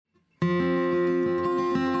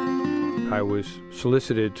I was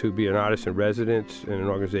solicited to be an artist in residence in an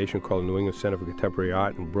organization called the New England Center for Contemporary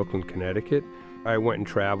Art in Brooklyn, Connecticut. I went and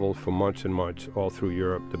traveled for months and months all through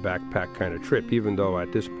Europe, the backpack kind of trip, even though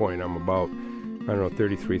at this point I'm about,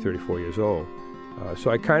 33, 34 years old.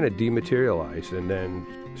 So I kind of dematerialized and then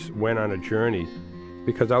went on a journey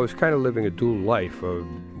because I was kind of living a dual life of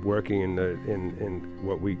working in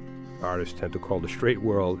what we artists tend to call the straight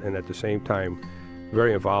world, and at the same time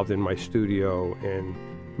very involved in my studio and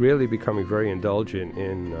really becoming very indulgent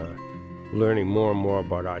in learning more and more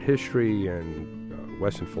about art history and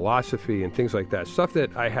Western philosophy and things like that, stuff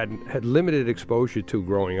that I had limited exposure to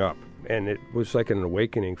growing up. And it was like an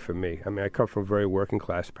awakening for me. I mean, I come from very working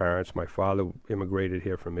class parents. My father immigrated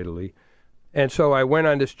here from Italy. And so I went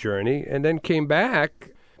on this journey and then came back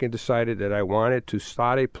and decided that I wanted to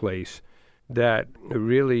start a place that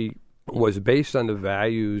really was based on the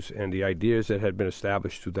values and the ideas that had been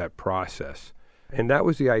established through that process. And that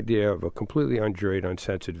was the idea of a completely unjuried,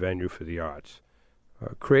 uncensored venue for the arts.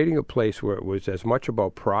 Creating a place where it was as much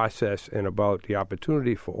about process and about the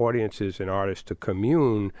opportunity for audiences and artists to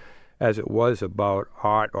commune as it was about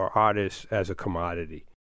art or artists as a commodity.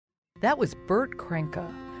 That was Bert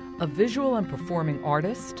Crenca, a visual and performing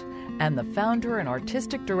artist and the founder and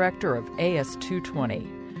artistic director of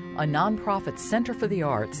AS220, a nonprofit center for the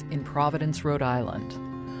arts in Providence, Rhode Island.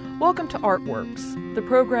 Welcome to Artworks, the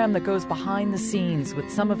program that goes behind the scenes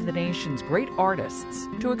with some of the nation's great artists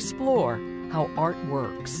to explore how art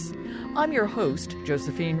works. I'm your host,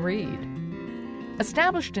 Josephine Reed.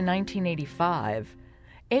 Established in 1985,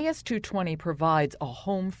 AS220 provides a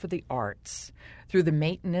home for the arts through the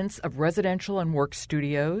maintenance of residential and work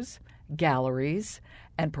studios, galleries,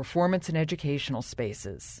 and performance and educational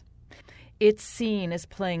spaces. It's seen as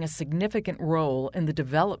playing a significant role in the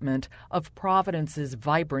development of Providence's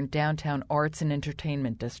vibrant downtown arts and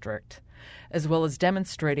entertainment district, as well as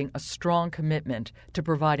demonstrating a strong commitment to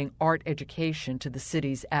providing art education to the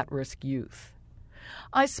city's at-risk youth.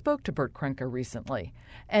 I spoke to Bert Crenca recently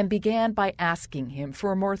and began by asking him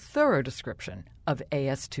for a more thorough description of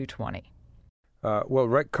AS220.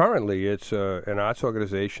 Currently it's an arts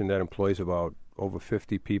organization that employs about over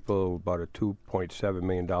 50 people, about a $2.7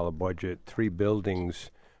 million budget, 3 buildings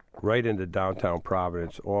right into downtown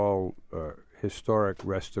Providence, all historic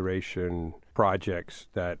restoration projects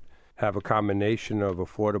that have a combination of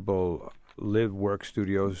affordable live-work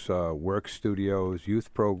studios,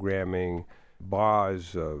 youth programming,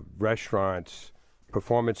 bars, restaurants,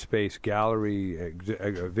 performance space, gallery,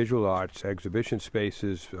 visual arts, exhibition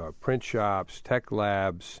spaces, print shops, tech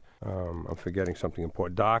labs, I'm forgetting something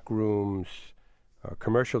important, dark rooms,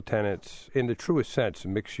 commercial tenants, in the truest sense,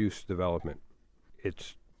 mixed-use development.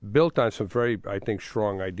 It's built on some very, I think,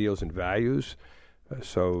 strong ideals and values.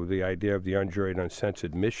 So the idea of the unjuried,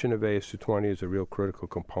 uncensored mission of AS220 is a real critical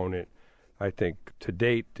component. I think to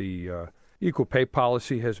date, the equal pay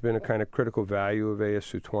policy has been a kind of critical value of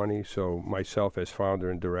AS220. So myself as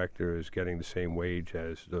founder and director is getting the same wage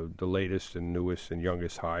as the latest and newest and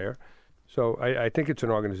youngest hire. So I think it's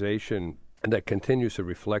an organization that continues to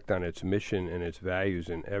reflect on its mission and its values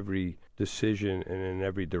in every decision and in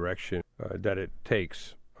every direction that it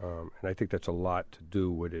takes. And I think that's a lot to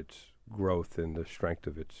do with its growth and the strength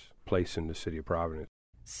of its place in the city of Providence.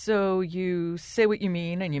 So you say what you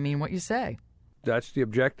mean and you mean what you say. That's the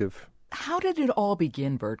objective. How did it all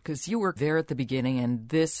begin, Bert? Because you were there at the beginning and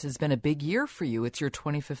this has been a big year for you. It's your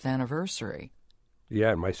 25th anniversary.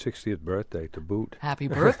 Yeah, my 60th birthday to boot. Happy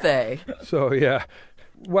birthday. So, yeah.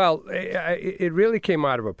 Well, it really came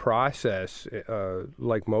out of a process,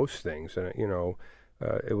 like most things.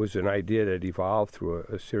 It was an idea that evolved through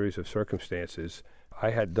a series of circumstances.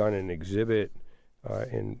 I had done an exhibit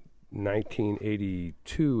in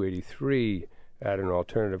 1982, 83 at an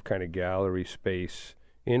alternative kind of gallery space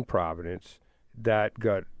in Providence that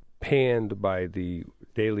got panned by the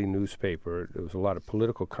daily newspaper. There was a lot of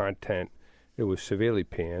political content. It was severely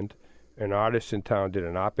panned. An artist in town did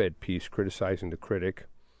an op-ed piece criticizing the critic.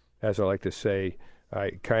 As I like to say,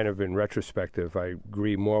 I kind of, in retrospective, I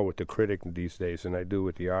agree more with the critic these days than I do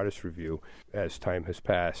with the artist review as time has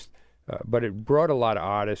passed. But it brought a lot of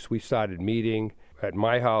artists. We started meeting. At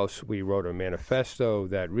my house, we wrote a manifesto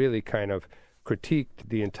that really kind of critiqued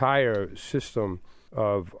the entire system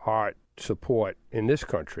of art support in this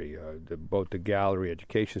country, both the gallery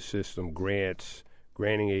education system, grants,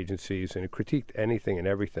 granting agencies, and it critiqued anything and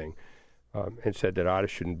everything. And said that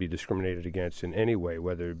artists shouldn't be discriminated against in any way,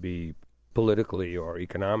 whether it be politically or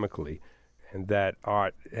economically, and that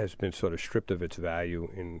art has been sort of stripped of its value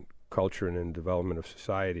in culture and in development of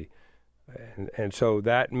society. And so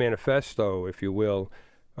that manifesto, if you will,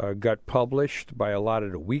 got published by a lot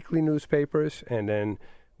of the weekly newspapers, and then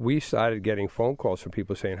we started getting phone calls from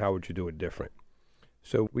people saying, how would you do it different?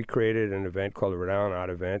 So we created an event called the Rhode Island Art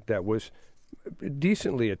Event that was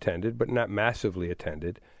decently attended, but not massively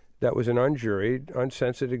attended. That was an unjuried,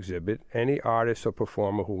 uncensored exhibit. Any artist or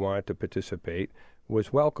performer who wanted to participate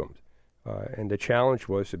was welcomed. And the challenge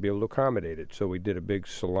was to be able to accommodate it. So we did a big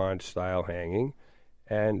salon-style hanging.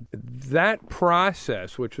 And that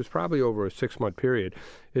process, which was probably over a 6-month period,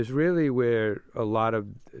 is really where a lot of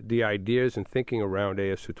the ideas and thinking around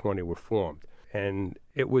AS220 were formed. And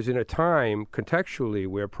it was in a time, contextually,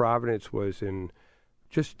 where Providence was in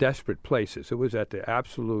just desperate places. It was at the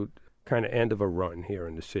absolute kind of end of a run here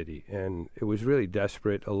in the city. And it was really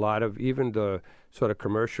desperate. A lot of even the sort of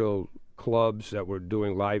commercial clubs that were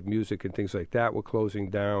doing live music and things like that were closing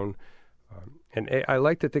down. And I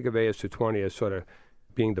like to think of AS220 as sort of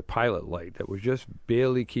being the pilot light that was just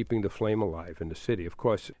barely keeping the flame alive in the city. Of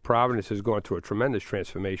course, Providence has gone through a tremendous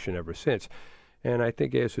transformation ever since. And I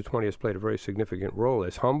think AS220 has played a very significant role,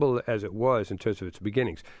 as humble as it was in terms of its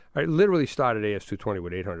beginnings. I literally started AS220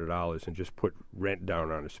 with $800 and just put rent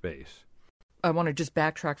down on a space. I want to just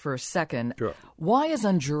backtrack for a second. Sure. Why is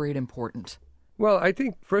unjuried important? Well, I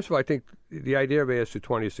think, first of all, I think the idea of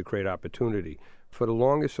AS220 is to create opportunity. For the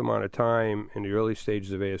longest amount of time in the early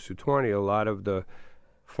stages of AS220, a lot of the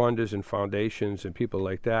funders and foundations and people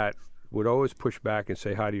like that would always push back and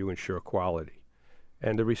say, how do you ensure quality?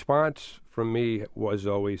 And the response from me was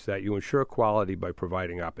always that you ensure quality by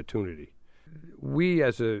providing opportunity. We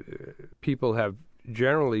as a people have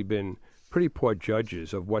generally been pretty poor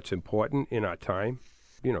judges of what's important in our time.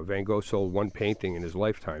 You know, Van Gogh sold one painting in his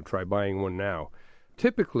lifetime. Try buying one now.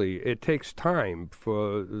 Typically, it takes time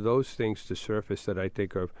for those things to surface that I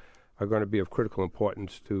think are going to be of critical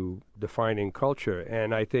importance to defining culture.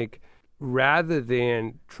 And I think rather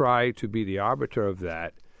than try to be the arbiter of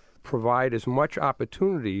that, provide as much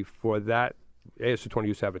opportunity for that. AS220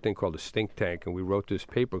 used to have a thing called a stink tank, and we wrote this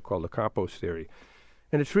paper called the compost theory.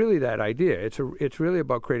 And it's really that idea. It's really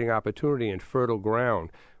about creating opportunity and fertile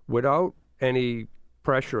ground without any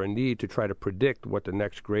pressure and need to try to predict what the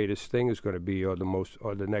next greatest thing is going to be or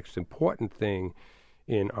the next important thing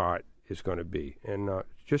in art is going to be, and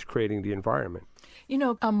just creating the environment. You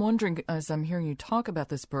know, I'm wondering, as I'm hearing you talk about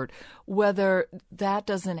this, Bert, whether that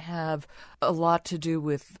doesn't have a lot to do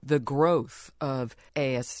with the growth of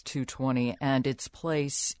AS220 and its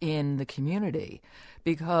place in the community,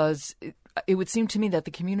 because it would seem to me that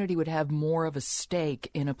the community would have more of a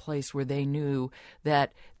stake in a place where they knew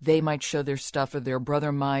that they might show their stuff, or their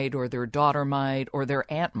brother might, or their daughter might, or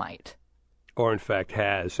their aunt might. Or, in fact,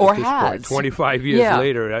 has. Or at this has. point. 25 years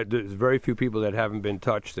later, there's very few people that haven't been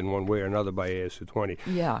touched in one way or another by AS220.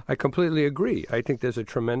 Yeah. I completely agree. I think there's a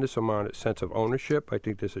tremendous sense of ownership. I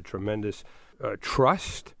think there's a tremendous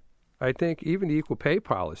trust. I think even the equal pay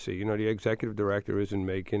policy, you know, the executive director isn't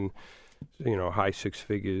making, you know, high six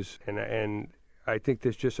figures. And I think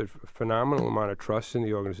there's just a phenomenal amount of trust in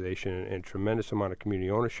the organization and tremendous amount of community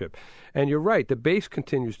ownership. And you're right, the base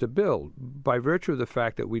continues to build by virtue of the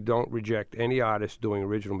fact that we don't reject any artist doing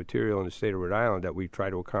original material in the state of Rhode Island, that we try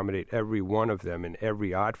to accommodate every one of them in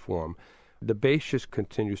every art form. The base just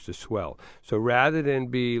continues to swell. So rather than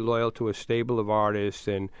be loyal to a stable of artists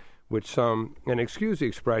and with some, and excuse the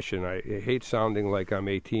expression, I hate sounding like I'm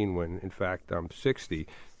 18 when in fact I'm 60,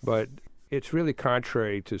 but it's really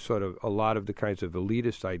contrary to sort of a lot of the kinds of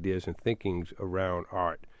elitist ideas and thinkings around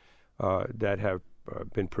art that have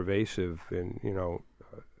been pervasive in, you know,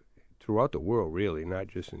 throughout the world, really, not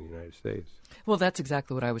just in the United States. Well, that's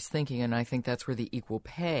exactly what I was thinking, and I think that's where the equal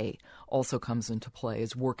pay also comes into play,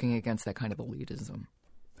 is working against that kind of elitism.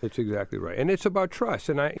 It's exactly right. And it's about trust.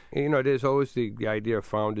 And, there's always the idea of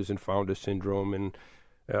founders and founder syndrome,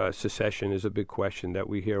 and secession is a big question that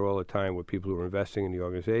we hear all the time with people who are investing in the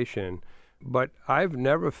organization. But I've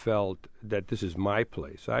never felt that this is my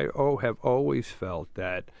place. I have always felt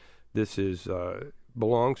that this is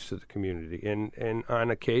belongs to the community, and on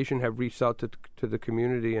occasion have reached out to the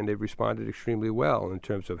community, and they've responded extremely well in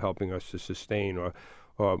terms of helping us to sustain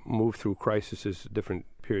or move through crises, different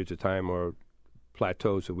periods of time or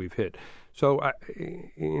plateaus that we've hit. So,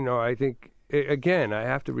 I think, again, I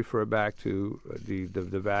have to refer back to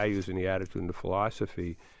the values and the attitude and the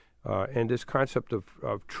philosophy and this concept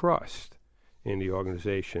of trust in the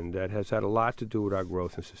organization that has had a lot to do with our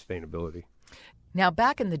growth and sustainability. Now,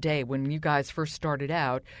 back in the day when you guys first started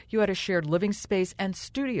out, you had a shared living space and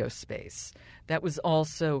studio space that was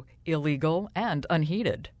also illegal and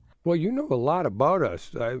unheated. Well, you know a lot about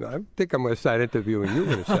us. I think I'm going to start interviewing you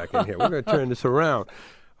in a second here. We're going to turn this around.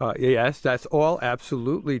 Yes, that's all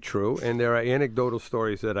absolutely true, and there are anecdotal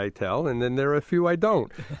stories that I tell, and then there are a few I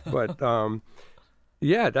don't. But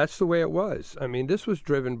Yeah, that's the way it was. I mean, this was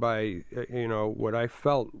driven by, what I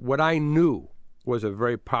felt, what I knew was a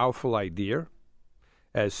very powerful idea,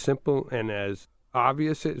 as simple and as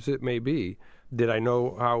obvious as it may be. Did I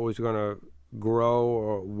know how it was going to grow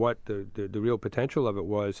or what the real potential of it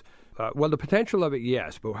was? Well, the potential of it,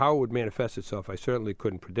 yes, but how it would manifest itself, I certainly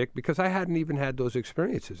couldn't predict because I hadn't even had those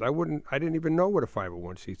experiences. I didn't even know what a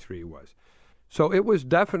 501c3 was. So it was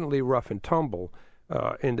definitely rough and tumble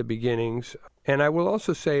in the beginnings. And I will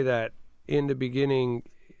also say that in the beginning,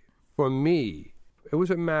 for me, it was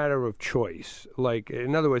a matter of choice. Like,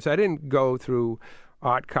 in other words, I didn't go through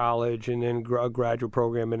art college and then a graduate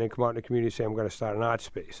program and then come out in the community and say, I'm going to start an art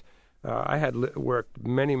space. I had worked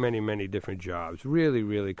many, many, many different jobs, really,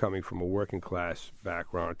 really coming from a working class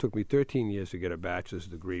background. It took me 13 years to get a bachelor's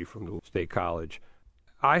degree from the state college.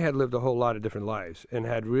 I had lived a whole lot of different lives and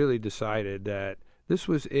had really decided that this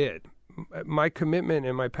was it. My commitment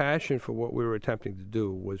and my passion for what we were attempting to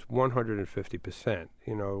do was 150%.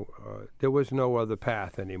 There was no other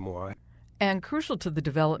path anymore. And crucial to the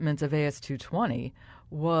development of AS220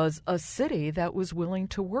 was a city that was willing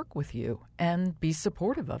to work with you and be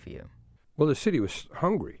supportive of you. Well, the city was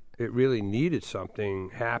hungry. It really needed something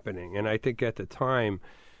happening. And I think at the time,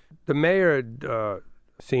 the mayor,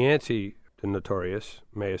 Cianci, the notorious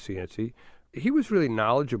Mayor Cianci, he was really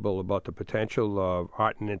knowledgeable about the potential of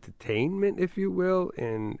art and entertainment, if you will,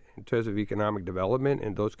 in terms of economic development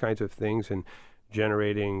and those kinds of things and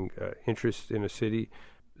generating interest in a city.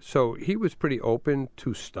 So he was pretty open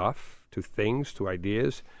to stuff, to things, to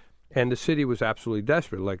ideas, and the city was absolutely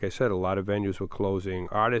desperate. Like I said, a lot of venues were closing.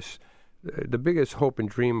 Artists, the biggest hope and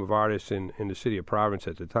dream of artists in the city of Providence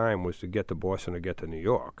at the time was to get to Boston or get to New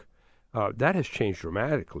York. That has changed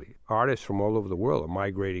dramatically. Artists from all over the world are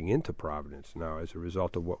migrating into Providence now as a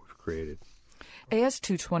result of what we've created.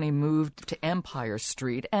 AS220 moved to Empire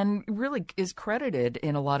Street and really is credited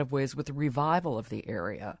in a lot of ways with the revival of the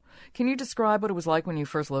area. Can you describe what it was like when you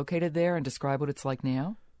first located there and describe what it's like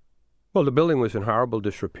now? Well, the building was in horrible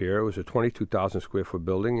disrepair. It was a 22,000 square foot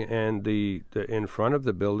building, and the in front of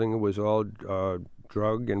the building was all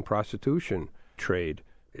drug and prostitution trade.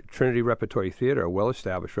 Trinity Repertory Theater, a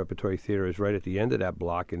well-established repertory theater, is right at the end of that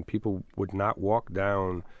block, and people would not walk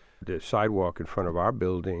down the sidewalk in front of our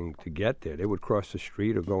building to get there. They would cross the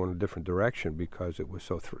street or go in a different direction because it was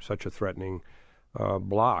such a threatening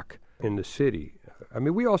block in the city. I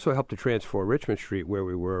mean, we also helped to transform Richmond Street, where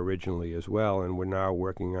we were originally as well, and we're now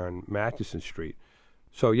working on Matheson Street.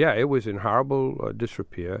 So, yeah, it was in horrible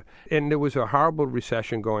disrepair. And there was a horrible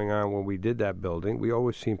recession going on when we did that building. We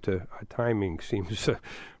always seem to, our timing seems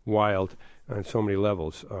wild on so many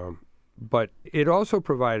levels. But it also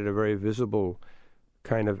provided a very visible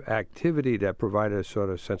kind of activity that provided a sort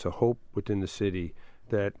of sense of hope within the city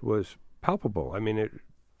that was palpable. I mean,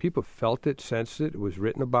 people felt it, sensed it, it was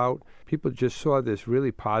written about. People just saw this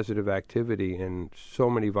really positive activity and so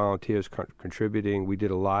many volunteers contributing. We did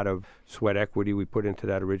a lot of sweat equity we put into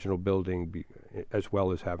that original building as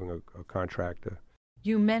well as having a contractor.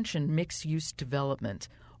 You mentioned mixed-use development.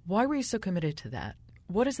 Why were you so committed to that?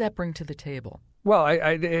 What does that bring to the table? Well,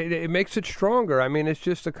 it makes it stronger. I mean, it's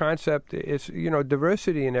just a concept. It's,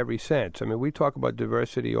 diversity in every sense. I mean, we talk about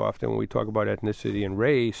diversity often when we talk about ethnicity and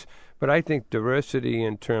race, but I think diversity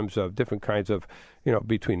in terms of different kinds of,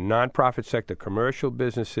 between nonprofit sector, commercial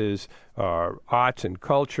businesses, arts and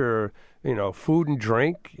culture, food and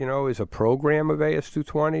drink, is a program of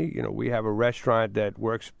AS220. We have a restaurant that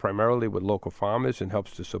works primarily with local farmers and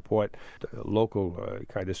helps to support the local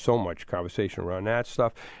kind of so much conversation around that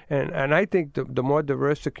stuff. And I think the more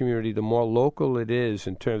diverse the community, the more local it is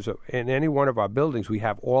in terms of, in any one of our buildings, we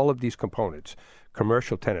have all of these components.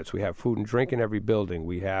 Commercial tenants, we have food and drink in every building.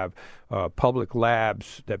 We have public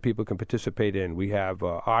labs that people can participate in. We have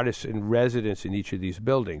artists in residence in each of these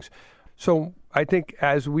buildings. So I think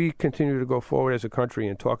as we continue to go forward as a country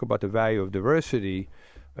and talk about the value of diversity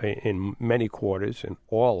in many quarters, and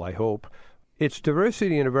all, I hope, it's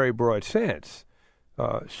diversity in a very broad sense.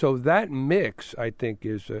 So that mix, I think,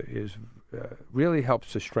 is really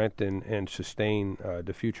helps to strengthen and sustain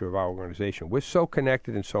the future of our organization. We're so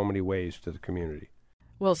connected in so many ways to the community.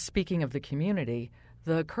 Well, speaking of the community,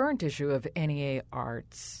 the current issue of NEA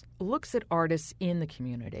Arts looks at artists in the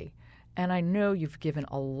community. And I know you've given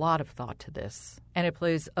a lot of thought to this, and it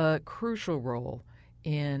plays a crucial role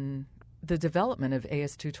in the development of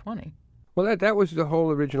AS220. Well, that was the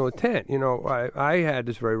whole original intent. I had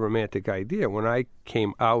this very romantic idea. When I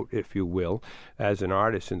came out, if you will, as an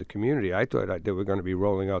artist in the community, I thought they were going to be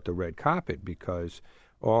rolling out the red carpet because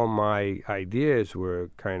all my ideas were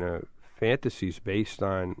kind of fantasies based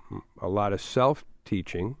on a lot of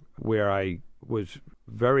self-teaching where I was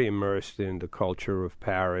very immersed in the culture of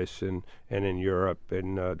Paris and in Europe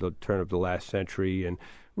in the turn of the last century, and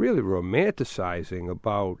really romanticizing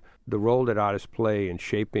about the role that artists play in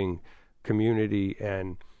shaping community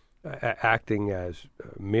and acting as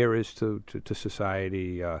mirrors to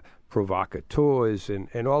society, provocateurs,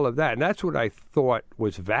 and all of that. And that's what I thought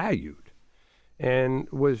was valued, and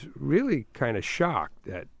was really kind of shocked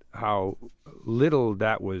at how little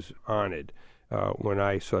that was honored when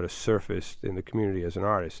I sort of surfaced in the community as an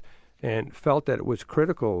artist, and felt that it was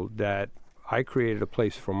critical that I created a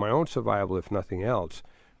place for my own survival, if nothing else,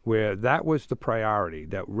 where that was the priority,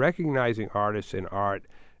 that recognizing artists and art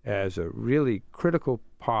as a really critical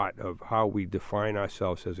part of how we define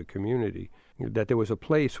ourselves as a community, that there was a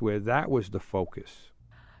place where that was the focus.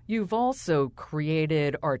 You've also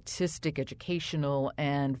created artistic, educational,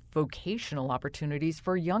 and vocational opportunities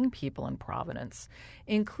for young people in Providence,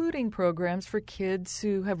 including programs for kids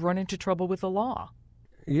who have run into trouble with the law.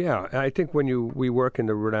 Yeah, I think when we work in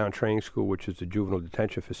the Rhode Island Training School, which is the juvenile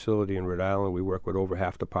detention facility in Rhode Island, we work with over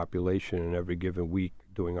half the population in every given week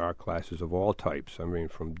doing art classes of all types. I mean,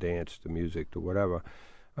 from dance to music to whatever.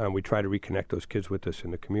 We try to reconnect those kids with us in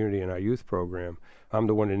the community in our youth program. I'm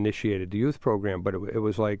the one that initiated the youth program, but it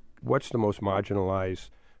was like, what's the most marginalized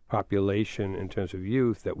population in terms of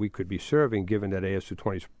youth that we could be serving, given that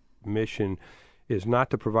AS220's mission is not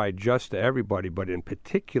to provide just to everybody, but in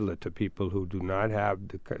particular to people who do not have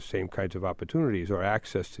the same kinds of opportunities or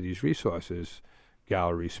access to these resources,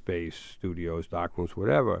 gallery space, studios, darkrooms,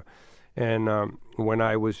 whatever. And when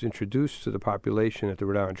I was introduced to the population at the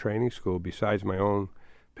Rhode Island Training School, besides my own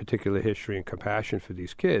particular history and compassion for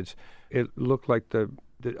these kids, it looked like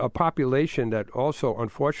a population that also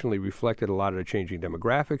unfortunately reflected a lot of the changing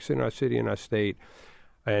demographics in our city and our state,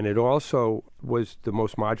 and it also was the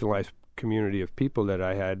most marginalized community of people that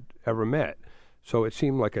I had ever met. So it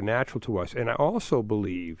seemed like a natural to us. And I also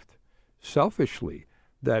believed, selfishly,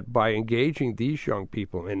 that by engaging these young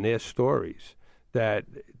people in their stories, that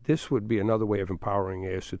this would be another way of empowering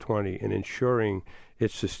AS220 and ensuring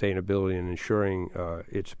its sustainability and ensuring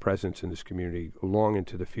its presence in this community long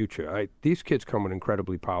into the future. These kids come with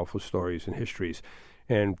incredibly powerful stories and histories,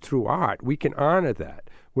 and through art, we can honor that.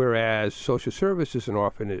 Whereas social services and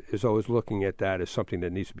often is always looking at that as something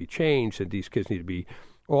that needs to be changed, and these kids need to be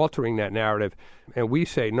altering that narrative. And we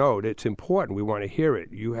say, no, it's important. We want to hear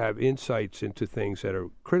it. You have insights into things that are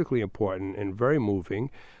critically important and very moving,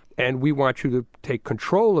 and we want you to take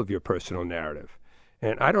control of your personal narrative.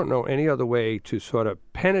 And I don't know any other way to sort of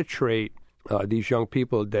penetrate these young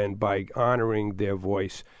people than by honoring their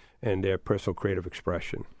voice and their personal creative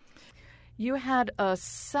expression. You had a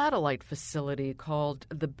satellite facility called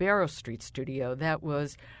the Barrow Street Studio that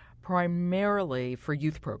was primarily for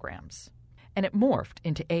youth programs, and it morphed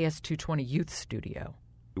into AS220 Youth Studio.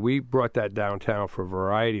 We brought that downtown for a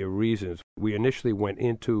variety of reasons. We initially went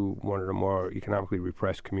into one of the more economically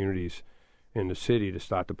repressed communities in the city to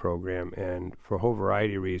start the program, and for a whole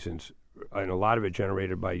variety of reasons, and a lot of it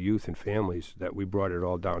generated by youth and families, that we brought it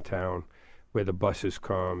all downtown where the buses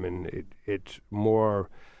come, and it's more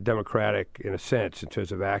democratic in a sense in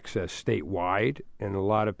terms of access statewide, and a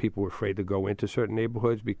lot of people were afraid to go into certain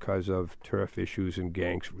neighborhoods because of turf issues and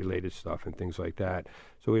gangs-related stuff and things like that.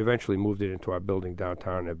 So we eventually moved it into our building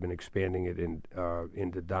downtown and have been expanding it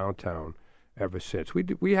into downtown ever since.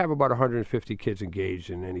 We have about 150 kids engaged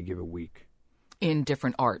in any given week. In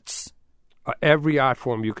different arts? Every art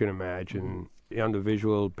form you can imagine, under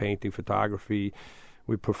visual, painting, photography.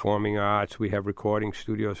 We performing arts. We have recording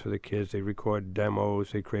studios for the kids. They record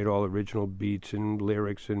demos. They create all original beats and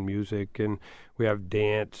lyrics and music. And we have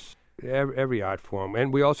dance, every art form.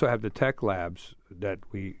 And we also have the tech labs that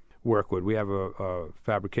we work with. We have a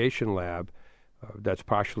fabrication lab that's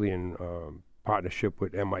partially in partnership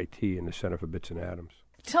with MIT and the Center for Bits and Atoms.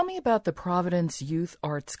 Tell me about the Providence Youth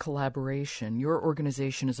Arts Collaboration. Your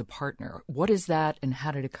organization is a partner. What is that, and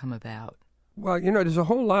how did it come about? Well, there's a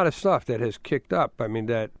whole lot of stuff that has kicked up. I mean,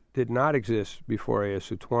 that did not exist before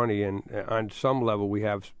AS220, and on some level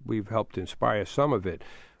we've helped inspire some of it.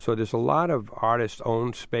 So there's a lot of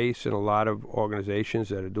artist-owned space and a lot of organizations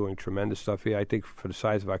that are doing tremendous stuff here. I think for the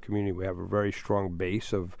size of our community, we have a very strong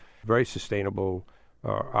base of very sustainable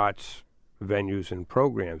arts venues and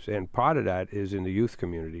programs, and part of that is in the youth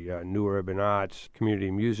community, New Urban Arts, Community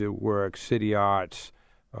Music Work, City Arts,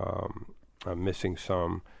 I'm missing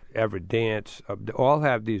some, Ever Dance, all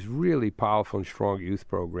have these really powerful and strong youth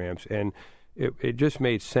programs, and it just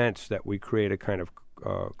made sense that we create a kind of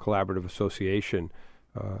collaborative association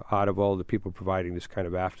out of all the people providing this kind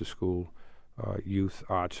of after-school youth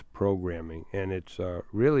arts programming, and it's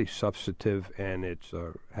really substantive, and it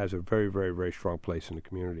has a very, very, very strong place in the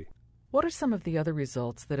community. What are some of the other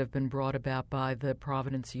results that have been brought about by the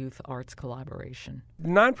Providence Youth Arts Collaboration?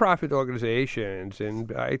 Nonprofit organizations,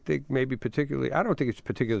 and I think maybe particularly, I don't think it's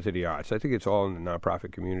particular to the arts. I think it's all in the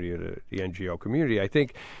nonprofit community or the NGO community. I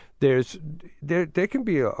think there can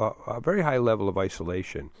be a very high level of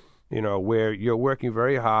isolation, where you're working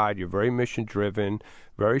very hard, you're very mission-driven,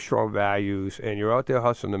 very strong values, and you're out there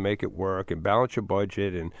hustling to make it work and balance your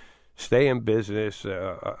budget and stay in business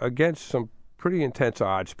against some pretty intense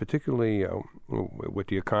odds, particularly with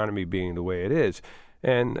the economy being the way it is.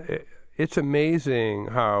 And it's amazing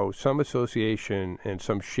how some association and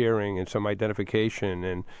some sharing and some identification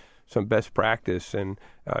and some best practice and,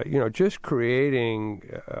 just creating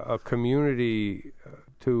a community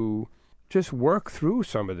to just work through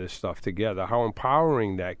some of this stuff together, how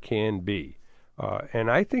empowering that can be.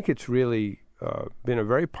 And I think it's really been a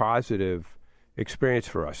very positive experience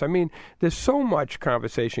for us. I mean, there's so much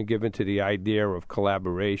conversation given to the idea of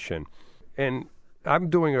collaboration. And I'm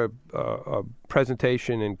doing a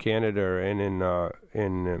presentation in Canada and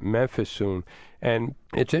in Memphis soon. And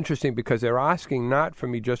it's interesting because they're asking not for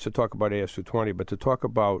me just to talk about AS220, but to talk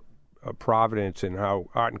about Providence and how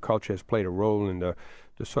art and culture has played a role in the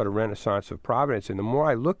sort of renaissance of Providence. And the more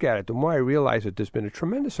I look at it, the more I realize that there's been a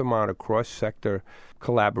tremendous amount of cross-sector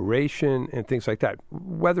collaboration and things like that,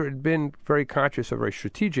 whether it had been very conscious or very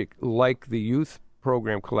strategic, like the youth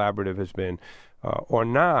program collaborative has been, or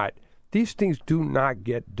not. These things do not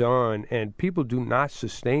get done, and people do not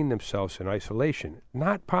sustain themselves in isolation.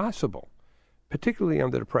 Not possible, particularly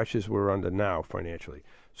under the pressures we're under now financially.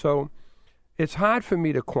 So it's hard for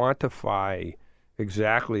me to quantify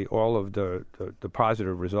exactly all of the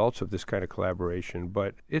positive results of this kind of collaboration,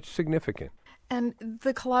 but it's significant. And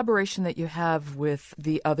the collaboration that you have with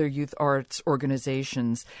the other youth arts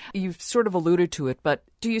organizations, you've sort of alluded to it, but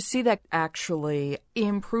do you see that actually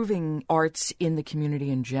improving arts in the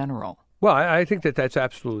community in general? Well, I think that that's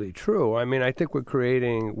absolutely true. I mean, I think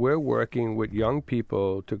we're working with young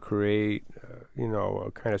people to create,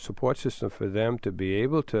 a kind of support system for them to be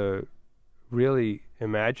able to really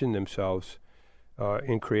imagine themselves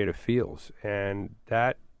in creative fields, and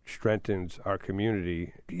that strengthens our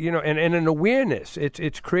community. And an awareness.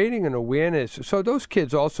 It's creating an awareness. So those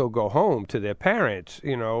kids also go home to their parents,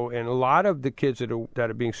 and a lot of the kids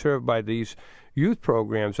that are being served by these youth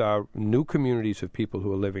programs are new communities of people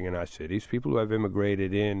who are living in our cities, people who have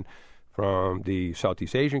immigrated in from the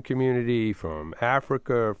Southeast Asian community, from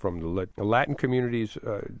Africa, from the Latin communities,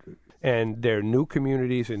 and they're new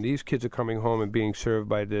communities, and these kids are coming home and being served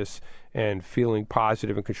by this and feeling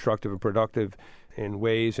positive and constructive and productive in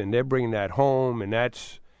ways, and they're bringing that home,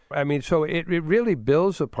 and so it really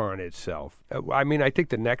builds upon itself. I think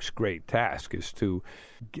the next great task is to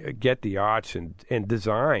get the arts and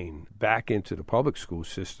design back into the public school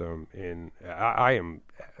system, and I am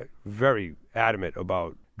very adamant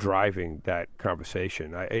about driving that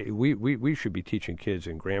conversation. We should be teaching kids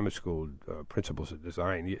in grammar school principles of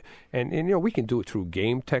design, and we can do it through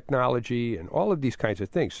game technology and all of these kinds of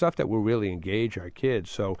things, stuff that will really engage our kids.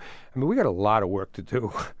 So, we got a lot of work to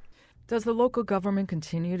do. Does the local government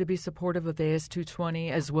continue to be supportive of AS220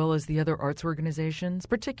 as well as the other arts organizations,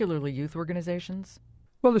 particularly youth organizations?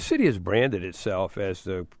 Well, the city has branded itself as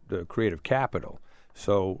the creative capital.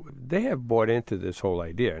 So they have bought into this whole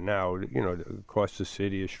idea. Now, of course, the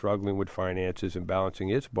city is struggling with finances and balancing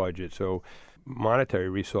its budget, so monetary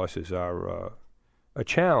resources are a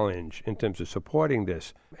challenge in terms of supporting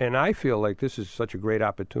this. And I feel like this is such a great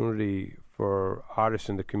opportunity for artists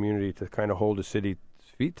in the community to kind of hold the city's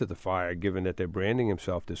feet to the fire, given that they're branding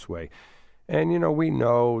themselves this way. And, we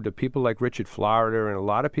know that people like Richard Florida and a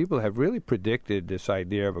lot of people have really predicted this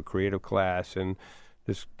idea of a creative class and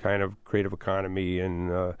this kind of creative economy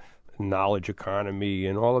and knowledge economy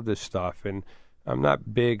and all of this stuff. And I'm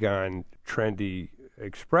not big on trendy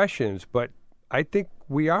expressions, but I think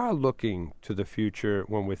we are looking to the future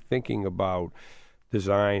when we're thinking about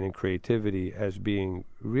design and creativity as being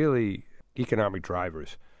really economic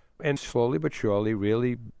drivers. And slowly but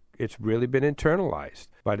surely, it's really been internalized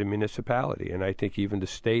by the municipality. And I think even the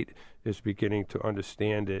state is beginning to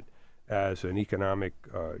understand it as an economic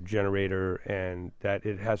generator, and that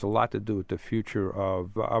it has a lot to do with the future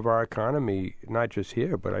of our economy, not just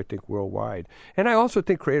here, but I think worldwide. And I also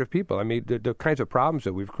think creative people. The kinds of problems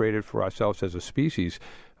that we've created for ourselves as a species,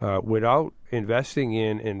 without investing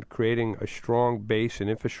in and creating a strong base and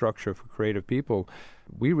infrastructure for creative people,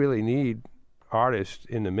 we really need artists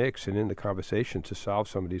in the mix and in the conversation to solve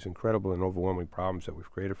some of these incredible and overwhelming problems that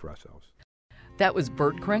we've created for ourselves. That was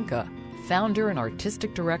Bert Crenca, founder and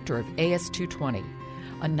artistic director of AS220,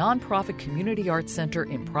 a nonprofit community arts center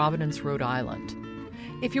in Providence, Rhode Island.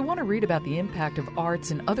 If you want to read about the impact of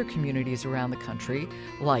arts in other communities around the country,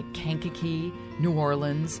 like Kankakee, New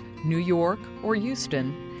Orleans, New York, or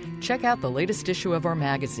Houston, check out the latest issue of our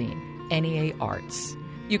magazine, NEA Arts.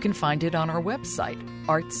 You can find it on our website,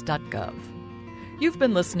 arts.gov. You've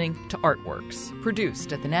been listening to Artworks,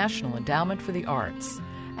 produced at the National Endowment for the Arts.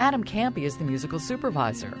 Adam Campy is the musical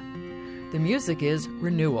supervisor. The music is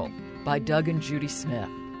Renewal by Doug and Judy Smith.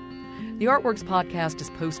 The Artworks podcast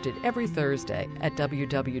is posted every Thursday at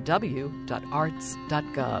www.arts.gov.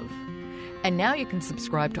 And now you can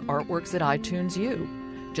subscribe to Artworks at iTunes U.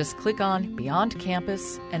 Just click on Beyond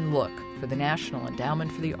Campus and look for the National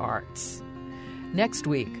Endowment for the Arts. Next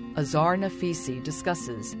week, Azar Nafisi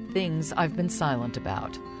discusses Things I've Been Silent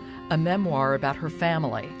About, a memoir about her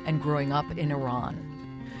family and growing up in Iran.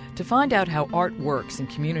 To find out how art works in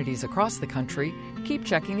communities across the country, keep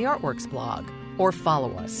checking the Artworks blog or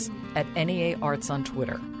follow us at NEA Arts on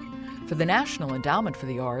Twitter. For the National Endowment for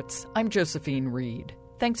the Arts, I'm Josephine Reed.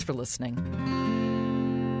 Thanks for listening.